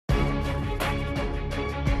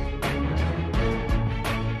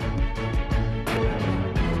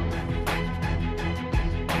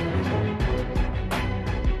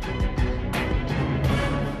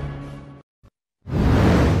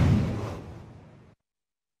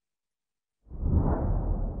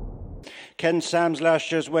Ken Sam's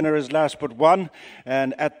last year's winner is last but one,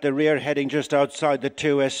 and at the rear, heading just outside the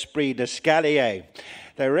 2, Esprit d'Escalier.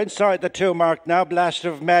 They're inside the 2 mark now. Blast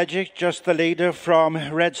of Magic, just the leader from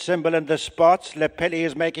Red Symbol in the spots. Le Pili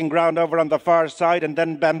is making ground over on the far side, and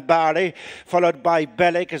then Bambari, followed by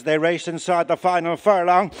Bellic as they race inside the final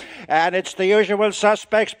furlong. And it's the usual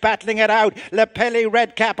suspects battling it out. Le Pili,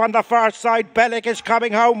 red cap on the far side. Bellic is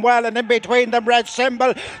coming home well, and in between them, Red Symbol.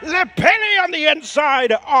 Le Pili on the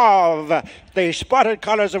inside of the spotted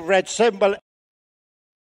colours of Red Symbol.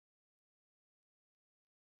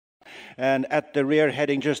 And at the rear,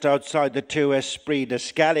 heading just outside the 2, Esprit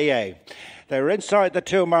d'Escalier. They're inside the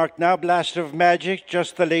 2 mark now. Blast of Magic,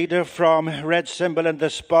 just the leader from Red Symbol in the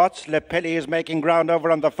spots. Le Pili is making ground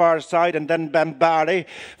over on the far side, and then Bambari,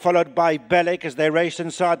 followed by Bellic as they race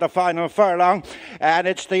inside the final furlong. And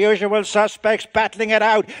it's the usual suspects battling it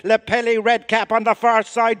out. Le Pili, red cap on the far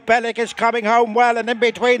side. Bellic is coming home well, and in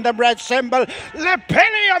between them, Red Symbol. Le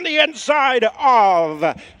Pili on the inside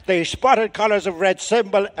of the spotted colours of Red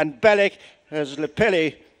Symbol, and Bellic, as Le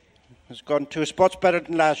Pili has gone 2 spots better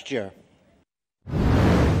than last year.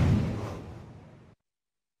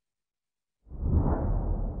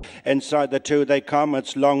 Inside the 2 they come.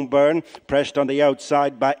 It's Longburn, pressed on the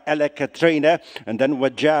outside by Ella Katrina. And then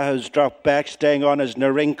Wajaha's dropped back, staying on as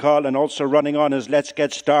Narinkol, and also running on as Let's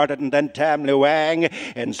Get Started. And then Tam Luang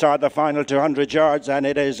inside the final 200 yards. And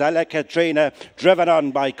it is Ella Katrina, driven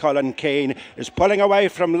on by Colin Keane, is pulling away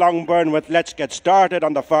from Longburn with Let's Get Started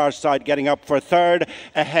on the far side, getting up for third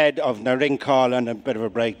ahead of Narinkol. And a bit of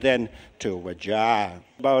a break then to Wajaha.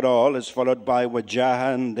 About all is followed by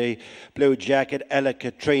Wajaha, and the blue jacket Ella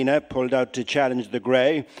Katrina pulled out to challenge the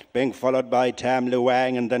grey, being followed by Tam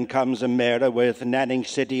Luang, and then comes Amira with Nanning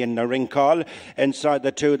City and Narinkol. Inside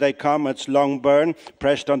the 2 they come. It's Longburn,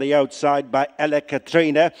 pressed on the outside by Ella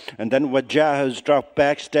Katrina, and then Wajaha's dropped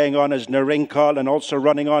back, staying on as Narinkol, and also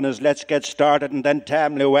running on as Let's Get Started. And then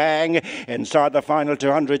Tam Luang inside the final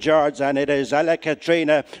 200 yards, and it is Ella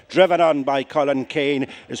Katrina, driven on by Colin Keane,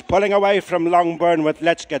 is pulling away from Longburn with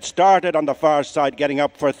Let's Get Started on the far side, getting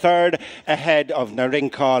up for third ahead of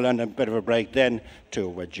Narinkol. And a bit of a break then to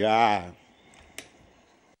Wajaha.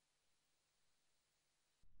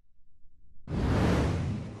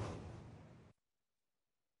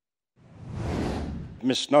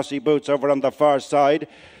 Miss Snossy Boots over on the far side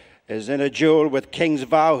is in a duel with King's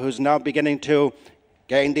Vow, who's now beginning to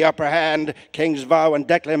gain the upper hand. King's Vow and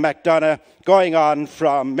Declan McDonough going on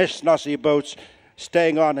from Miss Snossy Boots,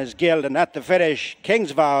 staying on as Guild. And at the finish,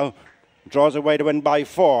 King's Vow draws away to win by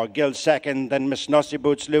 4. Guild second, then Miss Snossy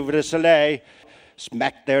Boots, Louvre de Soleil,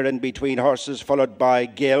 smacked there in between horses, followed by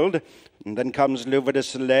Guild. And then comes Louvre de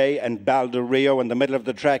Soleil and Bal de Rio. In the middle of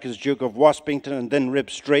the track is Duke of Waspington, and then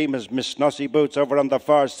Rib Stream as Miss Snossy Boots over on the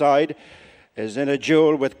far side is in a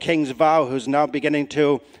duel with King's Vow, who's now beginning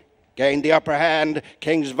to gain the upper hand.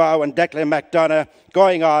 King's Vow and Declan McDonough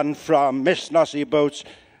going on from Miss Snossy Boots,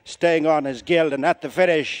 staying on as Guild. And at the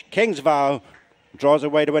finish, King's Vow draws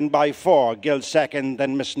away to win by 4. Guild second,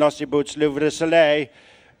 then Miss Snossy Boots, Louvre de Soleil,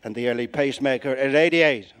 and the early pacemaker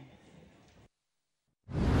Irradiate.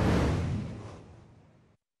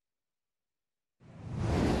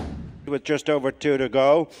 With just over 2 to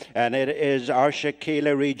go, and it is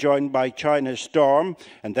Arshakila rejoined by China Storm,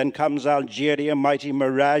 and then comes Algeria, Mighty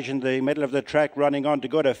Mirage in the middle of the track, running on to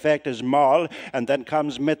good effect as Moll, and then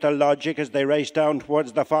comes Mythologic as they race down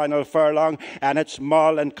towards the final furlong, and it's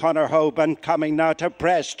Moll and Conor Hoban coming now to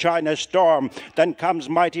press China Storm. Then comes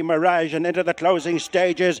Mighty Mirage, and into the closing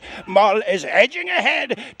stages, Moll is edging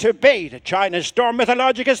ahead to beat China Storm.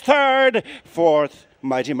 Mythologic is third, fourth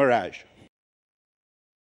Mighty Mirage.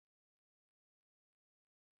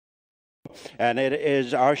 And it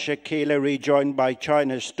is Arshakila rejoined by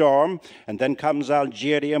China Storm, and then comes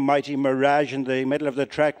Algeria, Mighty Mirage in the middle of the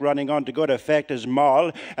track, running on to good effect as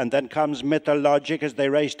Moll, and then comes Mythologic as they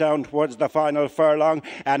race down towards the final furlong,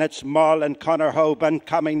 and it's Moll and Conor Hoban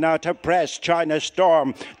coming now to press China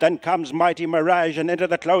Storm. Then comes Mighty Mirage, and into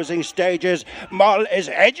the closing stages, Moll is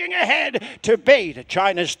edging ahead to beat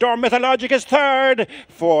China Storm. Mythologic is third,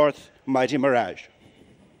 fourth Mighty Mirage.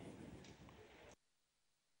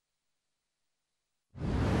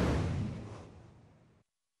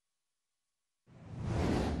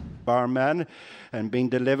 Barman, and being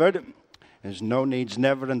delivered is No Needs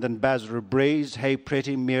Never, and then Basra Breeze, Hey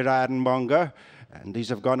Pretty, Mira and Monger. And these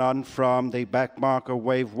have gone on from the back marker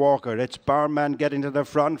Wave Walker. It's Barman getting to the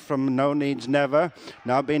front from No Needs Never.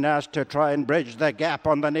 Now being asked to try and bridge the gap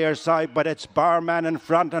on the near side, but it's Barman in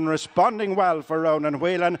front and responding well for Ronan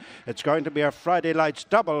Whelan. It's going to be a Friday Lights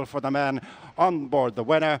double for the man on board the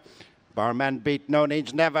winner. Barman beat No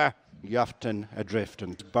Needs Never Yofton adrift.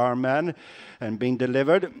 And Barman and being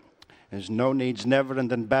delivered is No Needs Never and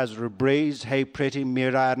then Basra Breeze, Hey Pretty,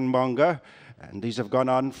 Mirad and Munger. And these have gone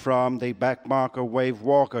on from the back marker Wave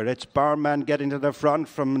Walker. It's Barman getting to the front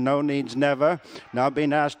from No Needs Never. Now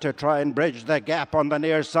being asked to try and bridge the gap on the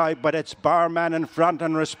near side, but it's Barman in front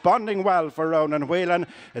and responding well for Ronan Whelan.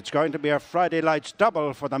 It's going to be a Friday Lights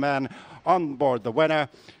double for the man on board the winner.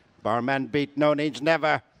 Barman beat No Needs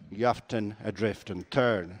Never. Yofton adrift and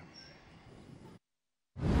third.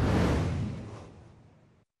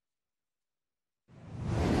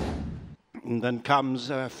 And then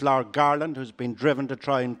comes Flower Garland, who's been driven to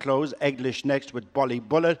try and close. English next with Bolly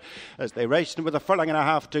Bullet as they race with a furlong and a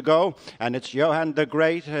half to go. And it's Johan the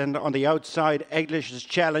Great, and on the outside, English is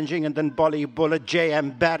challenging, and then Bolly Bullet.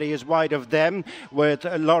 J.M. Barry is wide of them with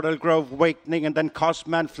Laurel Grove Wakening, and then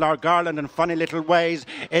Cosman, Flower Garland, and Funny Little Ways.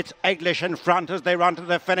 It's English in front as they run to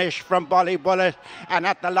the finish from Bolly Bullet, and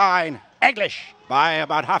at the line, English by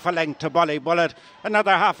about half a length to Bolly Bullet.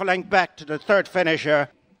 Another half a length back to the third finisher.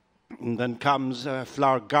 And then comes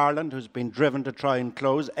Flower Garland, who's been driven to try and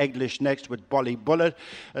close. English next with Bolly Bullet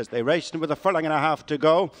as they race with a furlong and a half to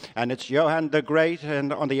go. And it's Johan the Great,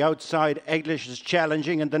 and on the outside, English is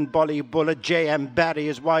challenging, and then Bolly Bullet. J.M. Barry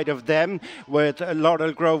is wide of them with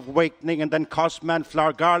Laurel Grove Wakening, and then Cosman,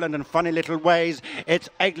 Flower Garland, and Funny Little Ways. It's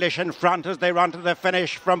English in front as they run to the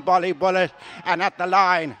finish from Bolly Bullet, and at the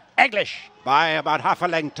line, English by about half a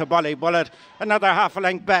length to Bolly Bullet. Another half a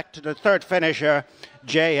length back to the third finisher,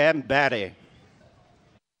 J.M. Barry.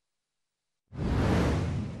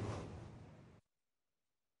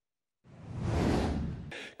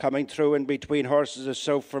 Coming through in between horses is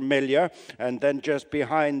So Familiar, and then just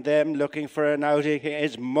behind them, looking for an outing,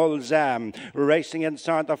 is Mulzam. Racing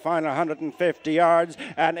inside the final 150 yards,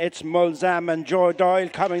 and it's Mulzam and Joe Doyle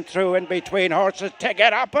coming through in between horses to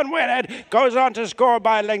get up and win it. Goes on to score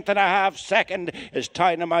by a length and a half. Second is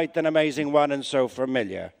Dynamite, an Amazing One, and So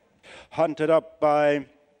Familiar. Hunted up by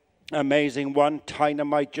Amazing One.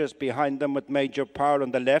 Dynamite just behind them with Major Power.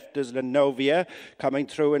 On the left is Lenovia. Coming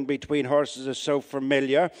through in between horses is So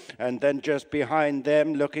Familiar. And then just behind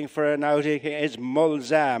them, looking for an outing, is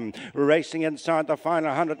Mulzam. Racing inside the final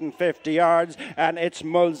 150 yards. And it's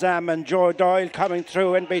Mulzam and Joe Doyle coming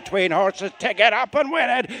through in between horses to get up and win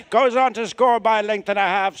it. Goes on to score by a length and a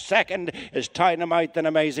half. Second is Dynamite, an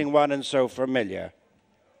Amazing One, and So Familiar.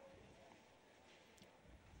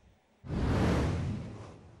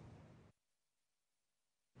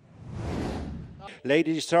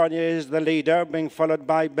 Lady Sonia is the leader, being followed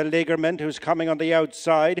by Beleaguerment, who's coming on the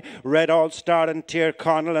outside. Red All Star and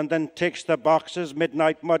Tyrconnell, and then ticks the boxes.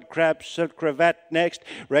 Midnight Mud Crab, Silk Cravat next.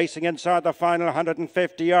 Racing inside the final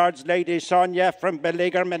 150 yards. Lady Sonia from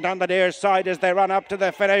Beleaguerment on the near side as they run up to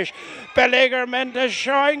the finish. Beleaguerment is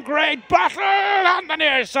showing great battle on the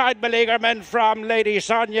near side. Beleaguerment from Lady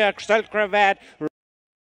Sonia, Silk Cravat.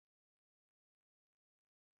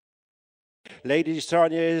 Lady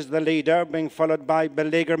Sonia is the leader, being followed by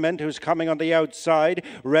Beleaguerment, who's coming on the outside.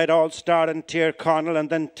 Red All Star and Tyrconnell,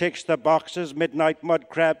 and then ticks the boxes. Midnight Mud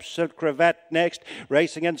Crab, Silk Cravat next.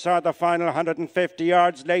 Racing inside the final 150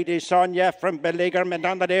 yards. Lady Sonia from Beleaguerment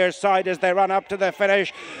on the near side as they run up to the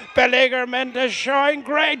finish. Beleaguerment is showing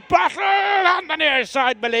great battle on the near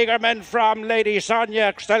side. Beleaguerment from Lady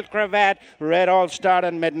Sonia, Silk Cravat, Red All Star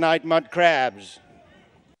and Midnight Mud Crabs.